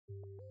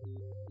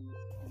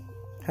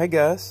Hi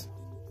Gus,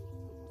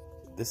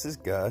 this is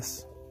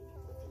Gus,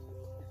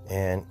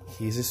 and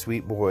he's a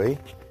sweet boy.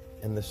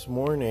 And this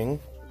morning,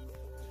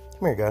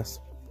 come here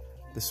Gus,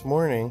 this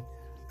morning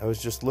I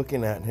was just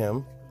looking at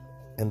him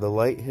and the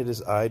light hit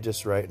his eye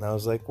just right, and I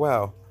was like,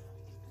 wow,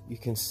 you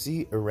can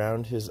see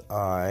around his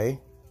eye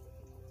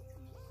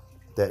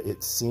that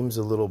it seems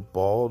a little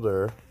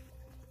balder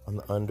on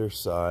the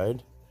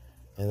underside.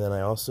 And then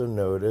I also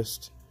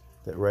noticed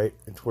that right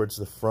towards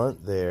the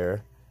front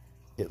there,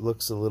 it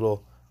looks a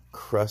little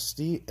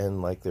crusty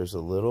and like there's a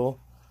little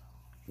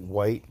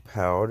white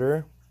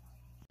powder.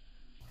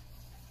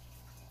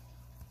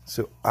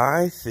 So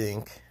I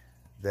think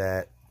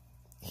that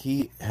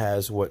he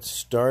has what's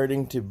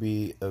starting to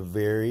be a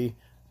very,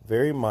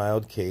 very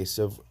mild case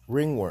of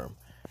ringworm.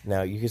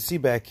 Now you can see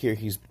back here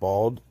he's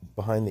bald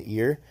behind the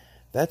ear.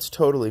 That's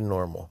totally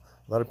normal.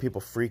 A lot of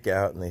people freak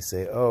out and they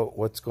say, oh,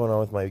 what's going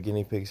on with my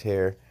guinea pig's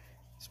hair?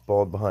 It's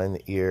bald behind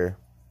the ear.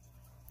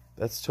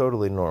 That's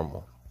totally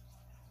normal.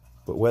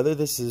 But whether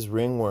this is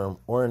ringworm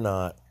or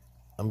not,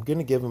 I'm going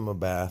to give him a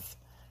bath,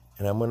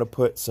 and I'm going to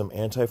put some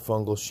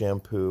antifungal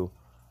shampoo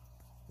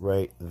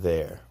right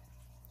there.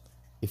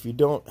 If you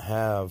don't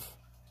have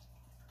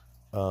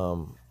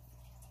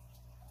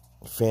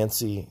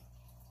fancy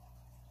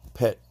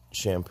pet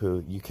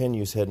shampoo, you can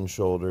use Head and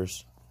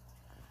Shoulders,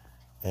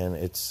 and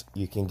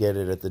you can get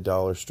it at the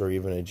dollar store,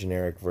 even a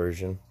generic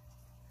version.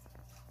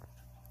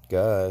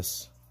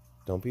 Gus,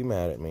 don't be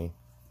mad at me.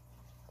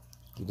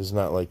 He does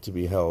not like to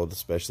be held,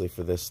 especially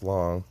for this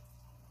long.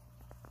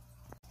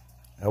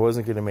 I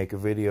wasn't going to make a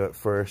video at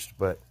first,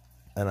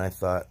 and I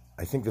thought,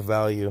 I think the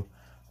value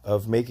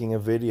of making a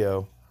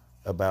video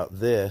about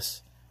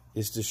this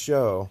is to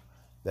show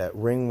that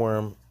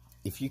ringworm,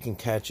 if you can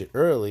catch it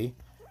early,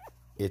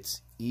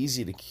 it's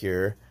easy to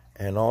cure,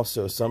 and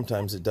also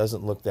sometimes it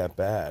doesn't look that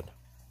bad.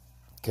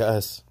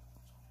 Gus,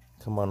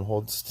 come on,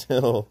 hold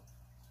still.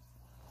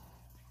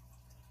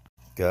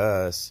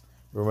 Gus,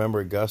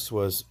 remember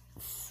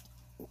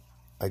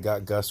I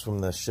got Gus from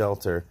the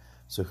shelter,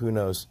 so who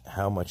knows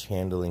how much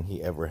handling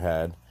he ever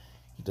had.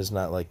 He does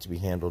not like to be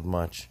handled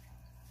much.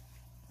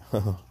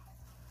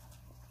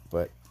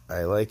 But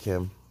I like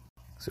him.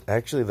 So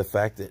actually the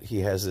fact that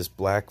he has this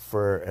black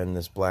fur and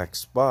this black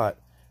spot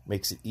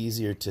makes it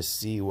easier to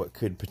see what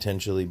could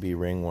potentially be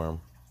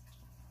ringworm.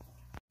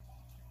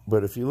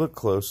 But if you look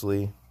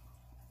closely,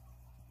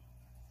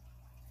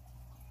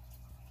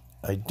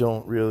 I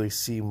don't really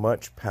see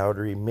much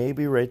powdery.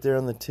 Maybe right there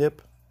on the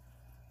tip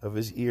of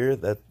his ear,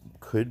 that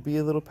could be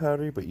a little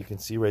powdery, but you can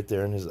see right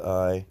there in his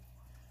eye.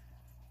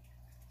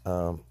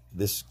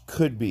 This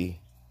could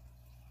be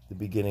the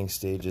beginning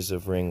stages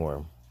of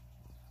ringworm.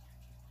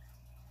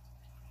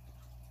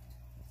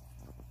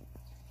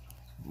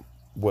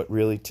 What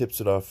really tips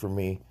it off for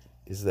me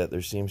is that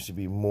there seems to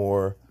be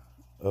more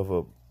of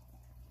a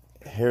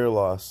hair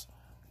loss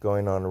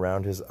going on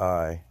around his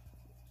eye.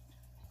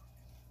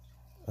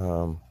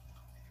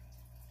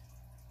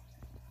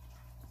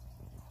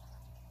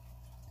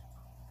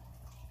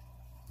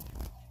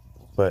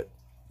 But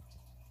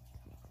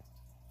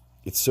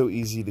it's so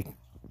easy to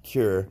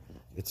cure,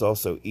 it's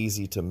also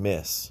easy to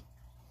miss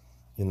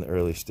in the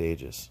early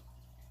stages.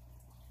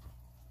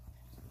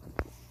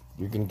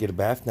 You're going to get a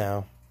bath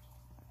now.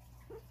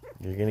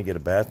 You're going to get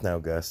a bath now,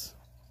 Gus.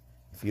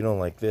 If you don't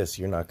like this,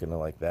 you're not going to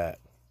like that.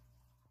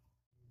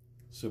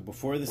 So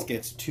before this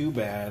gets too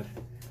bad,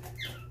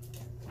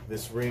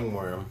 this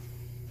ringworm,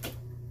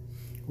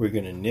 we're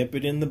going to nip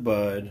it in the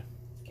bud.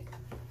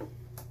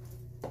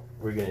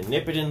 We're going to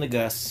nip it in the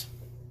Gus.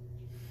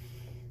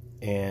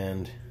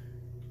 And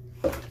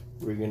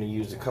we're going to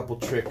use a couple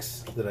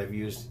tricks that I've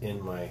used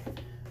in my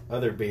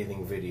other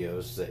bathing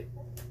videos that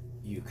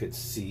you could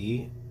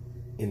see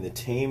in the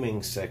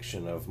taming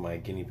section of my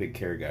guinea pig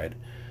care guide.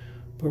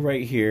 But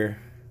right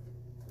here,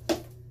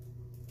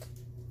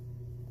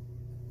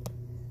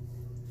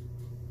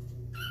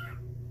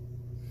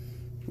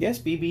 yes,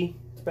 BB,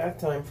 it's bath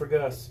time for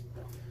Gus.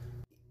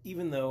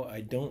 Even though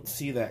I don't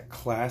see that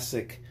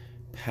classic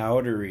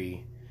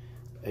powdery,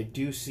 I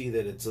do see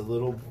that it's a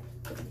little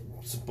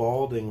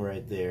balding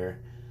right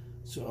there.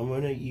 So I'm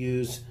going to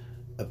use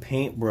a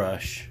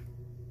paintbrush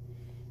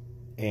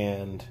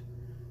and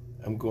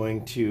I'm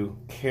going to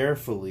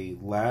carefully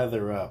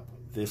lather up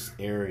this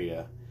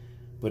area.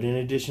 But in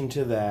addition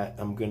to that,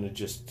 I'm going to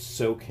just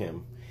soak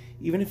him.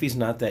 Even if he's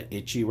not that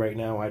itchy right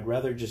now, I'd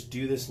rather just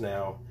do this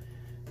now.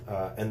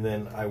 And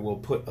then I will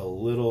put a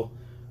little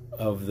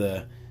of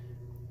the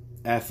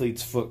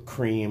athlete's foot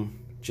cream,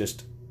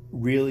 just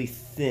really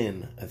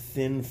thin, a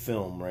thin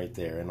film right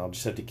there. And I'll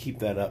just have to keep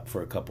that up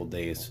for a couple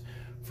days,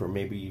 for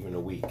maybe even a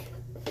week.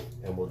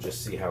 And we'll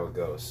just see how it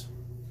goes.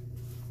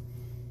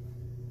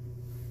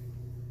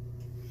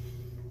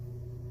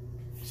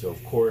 So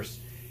of course,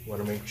 you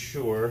want to make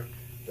sure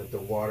that the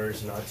water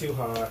is not too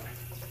hot,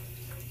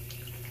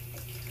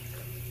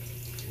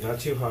 not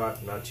too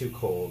hot, not too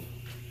cold.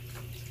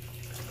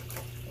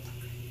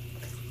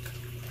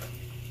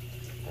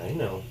 I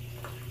know.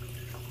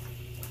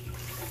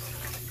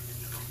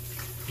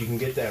 You can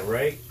get that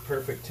right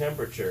perfect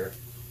temperature,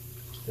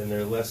 then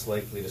they're less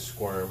likely to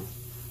squirm.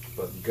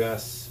 But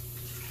Gus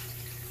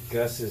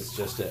is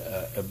just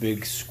a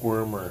big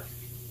squirmer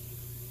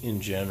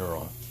in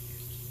general.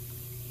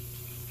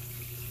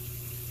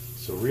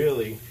 So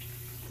really,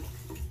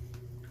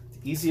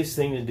 the easiest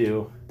thing to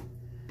do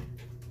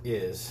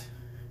is,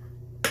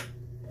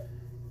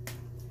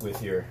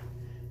 with your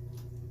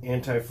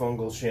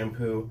antifungal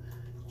shampoo,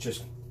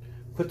 just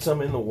put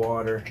some in the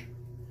water,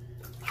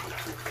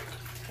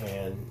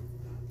 and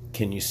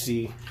can you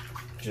see,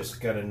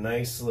 just got a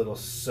nice little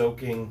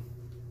soaking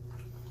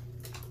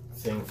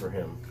thing for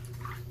him.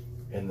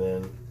 And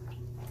then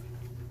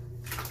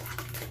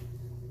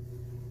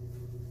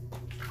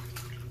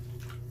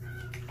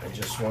I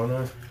just want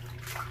to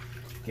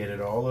get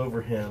it all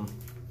over him,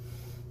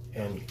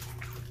 and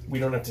we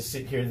don't have to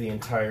sit here the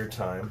entire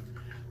time,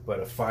 but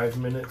a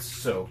 5-minute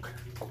soak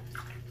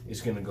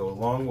is going to go a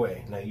long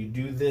way. Now you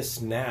do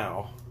this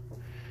now,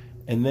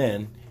 and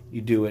then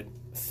you do it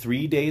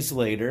 3 days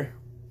later,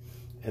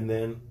 and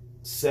then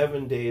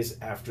 7 days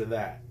after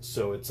that.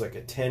 So it's like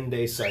a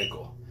 10-day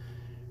cycle.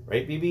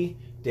 Right, BB?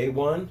 Day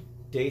 1,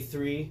 day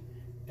 3,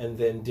 and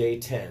then day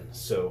 10.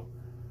 So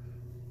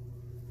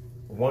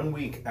 1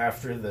 week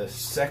after the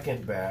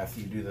second bath,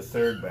 you do the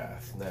third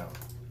bath. Now,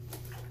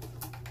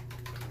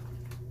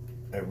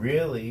 I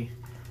really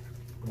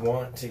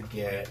want to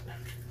get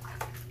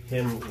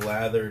him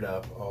lathered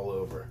up all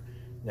over.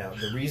 Now,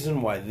 the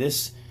reason why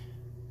this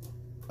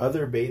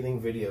other bathing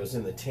video is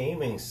in the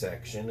taming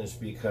section is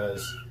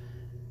because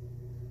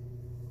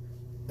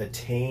a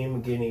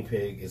tame guinea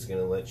pig is going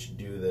to let you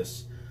do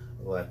this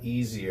a lot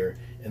easier,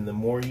 and the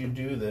more you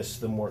do this,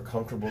 the more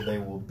comfortable they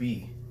will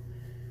be.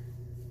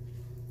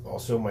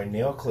 Also, my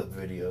nail clip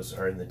videos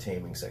are in the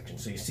taming section.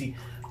 So you see,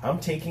 I'm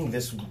taking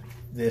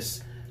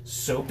this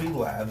soapy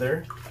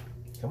lather,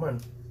 come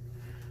on,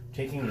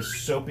 taking the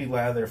soapy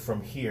lather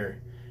from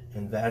here,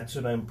 and that's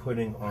what I'm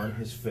putting on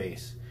his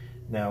face.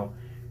 Now,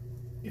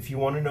 if you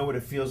want to know what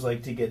it feels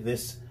like to get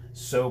this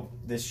soap,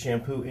 this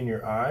shampoo in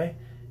your eye,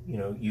 you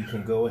know, you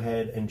can go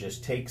ahead and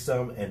just take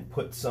some and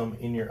put some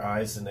in your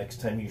eyes the next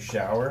time you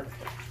shower.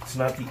 It's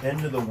not the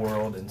end of the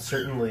world, and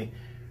certainly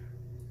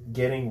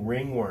getting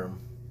ringworm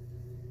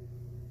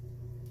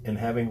and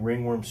having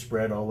ringworm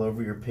spread all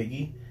over your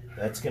piggy,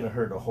 that's going to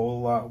hurt a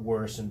whole lot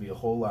worse and be a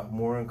whole lot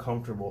more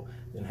uncomfortable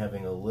than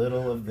having a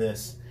little of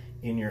this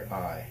in your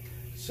eye.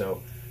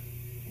 So,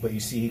 but you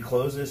see, he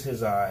closes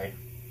his eye,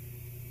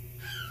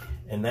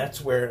 and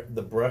that's where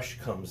the brush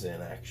comes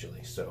in,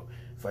 actually. So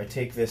if I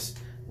take this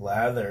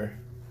lather,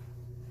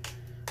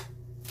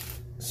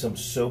 some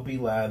soapy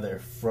lather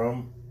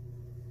from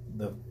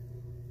the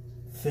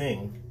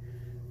thing,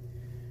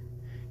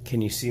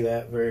 can you see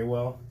that very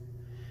well?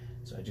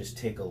 So I just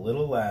take a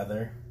little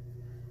lather,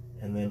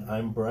 and then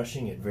I'm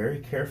brushing it very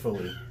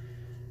carefully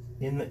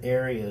in the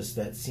areas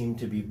that seem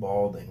to be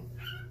balding.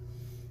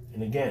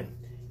 And again,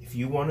 if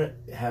you want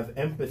to have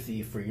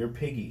empathy for your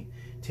piggy,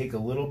 take a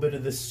little bit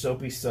of this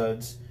soapy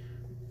suds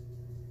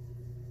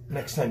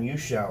next time you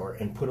shower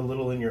and put a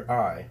little in your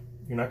eye.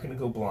 You're not going to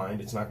go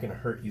blind. It's not going to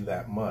hurt you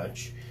that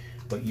much,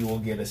 but you will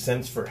get a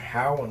sense for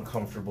how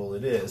uncomfortable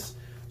it is,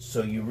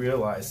 so you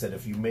realize that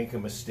if you make a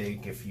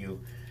mistake, if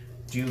you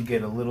do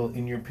get a little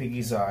in your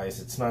piggy's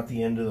eyes, it's not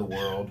the end of the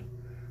world.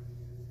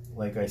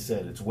 Like I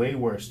said, it's way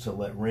worse to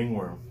let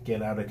ringworm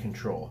get out of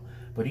control.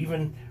 But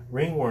even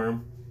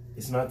ringworm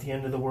is not the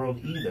end of the world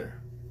either.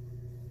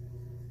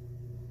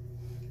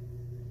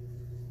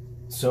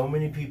 So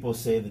many people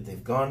say that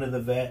they've gone to the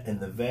vet, and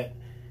the vet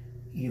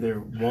either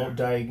won't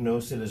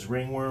diagnose it as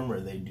ringworm, or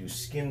they do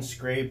skin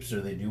scrapes,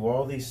 or they do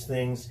all these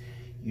things.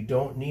 You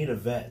don't need a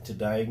vet to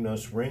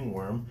diagnose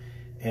ringworm,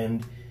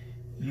 and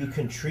you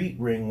can treat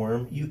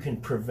ringworm, you can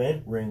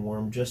prevent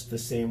ringworm just the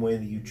same way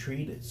that you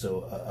treat it.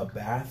 So a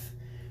bath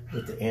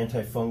with the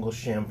antifungal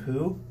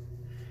shampoo.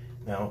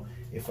 Now,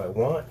 if I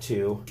want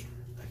to,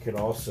 I could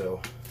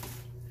also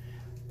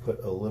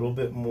put a little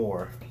bit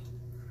more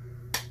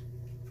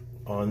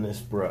on this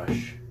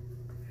brush.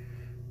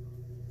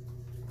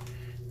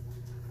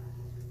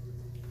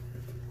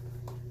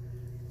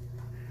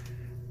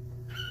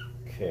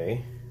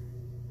 Okay.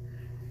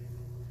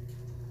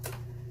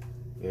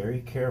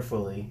 Very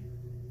carefully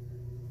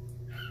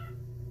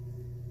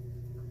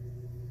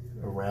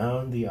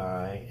around the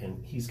eye,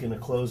 and he's going to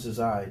close his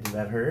eye. Did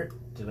that hurt?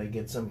 Did I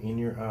get some in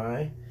your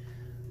eye?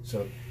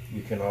 So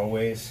you can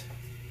always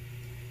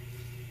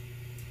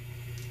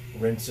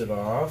rinse it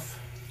off.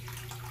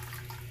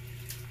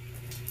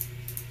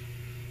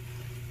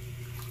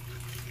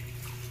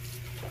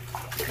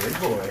 Good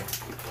boy.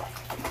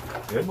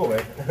 Good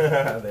boy.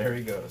 There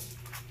he goes.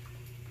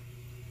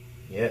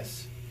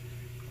 Yes.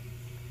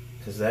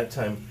 Because that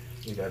time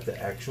we got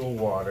the actual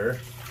water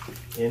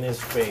in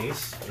his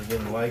face. He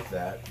didn't like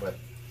that, but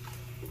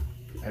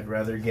I'd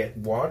rather get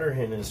water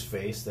in his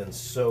face than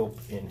soap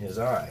in his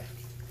eye.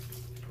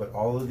 But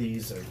all of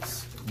these are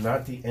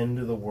not the end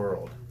of the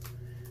world.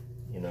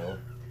 You know,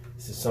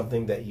 this is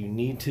something that you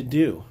need to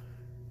do.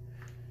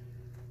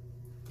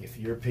 If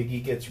your piggy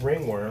gets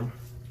ringworm,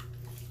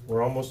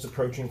 we're almost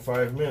approaching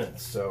 5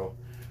 minutes, so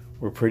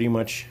we're pretty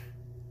much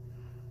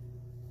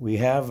We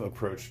have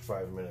approached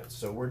 5 minutes,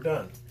 so we're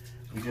done.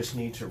 We just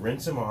need to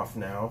rinse them off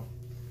now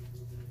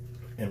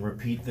and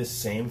repeat this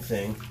same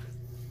thing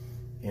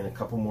in a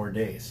couple more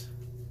days.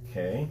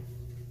 Okay?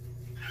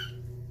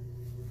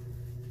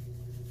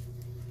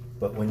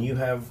 But when you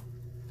have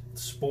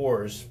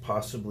spores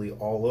possibly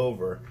all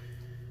over,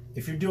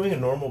 if you're doing a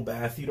normal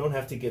bath, you don't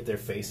have to get their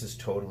faces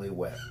totally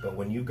wet. But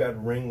when you've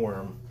got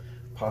ringworm,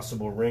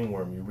 possible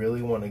ringworm, you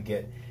really want to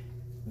get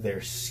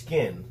their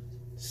skin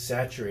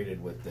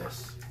saturated with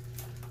this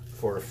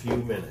for a few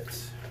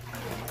minutes.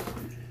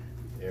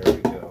 There we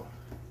go.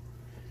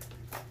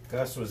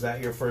 Gus, was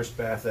that your first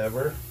bath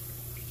ever?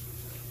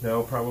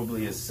 No,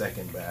 probably his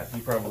second bath.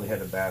 He probably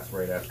had a bath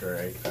right after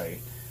I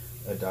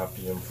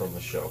adopted him from the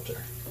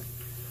shelter.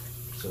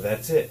 So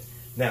that's it.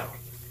 Now,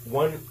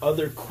 one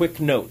other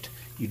quick note.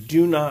 You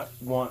do not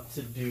want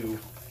to do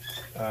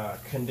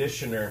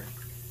conditioner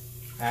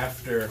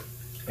after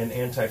an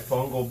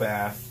antifungal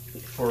bath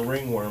for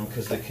ringworm,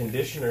 because the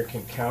conditioner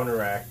can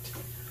counteract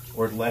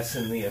or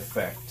lessen the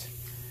effect.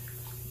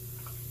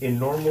 In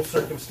normal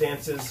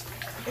circumstances,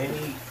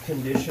 any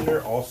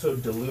conditioner also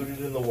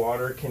diluted in the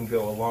water can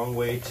go a long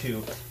way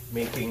to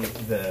making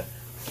the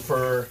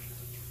fur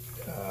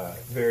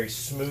very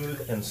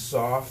smooth and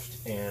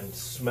soft and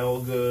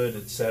smell good,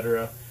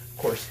 etc. Of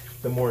course,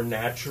 the more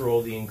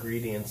natural the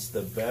ingredients,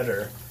 the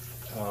better.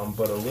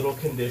 But a little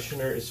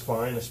conditioner is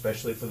fine,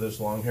 especially for those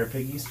long hair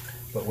piggies.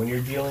 But when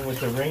you're dealing with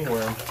the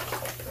ringworm,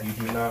 you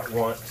do not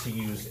want to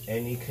use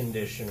any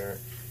conditioner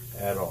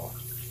at all.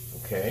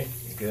 Okay,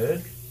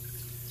 good?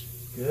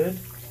 Good?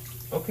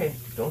 Okay,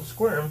 don't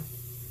squirm.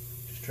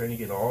 Just trying to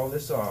get all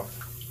this off.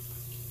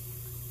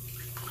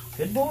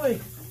 Good boy.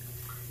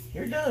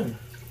 You're done.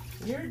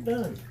 You're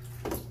done.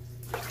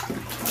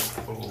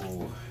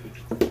 Oh.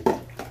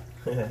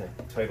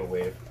 Tidal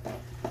wave.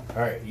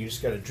 Alright, you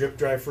just got to drip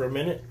dry for a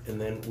minute, and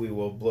then we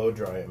will blow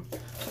dry them.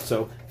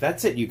 So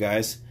that's it, you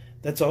guys.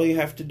 That's all you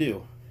have to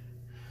do.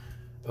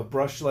 A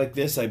brush like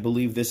this, I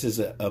believe this is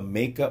a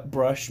makeup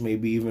brush,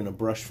 maybe even a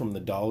brush from the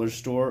dollar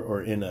store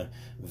or in a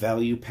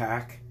value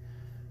pack.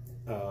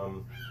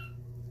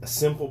 A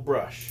simple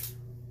brush.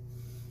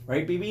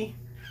 Right, BB?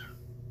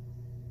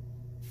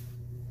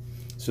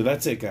 So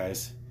that's it,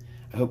 guys.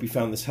 I hope you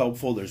found this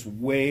helpful. There's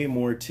way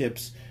more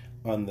tips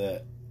on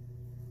the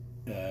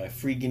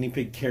free guinea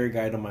pig care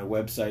guide on my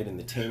website in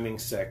the taming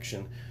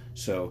section.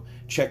 So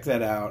check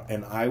that out,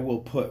 and I will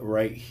put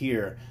right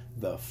here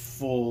the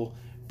full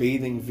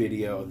bathing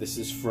video. This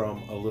is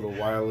from a little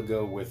while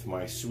ago with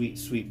my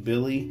sweet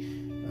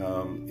Billy.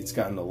 It's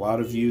gotten a lot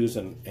of views,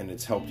 and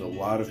it's helped a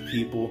lot of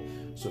people.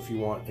 So if you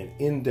want an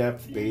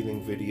in-depth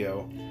bathing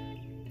video,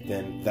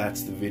 then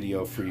that's the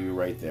video for you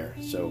right there.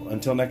 So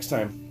until next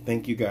time,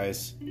 thank you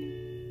guys.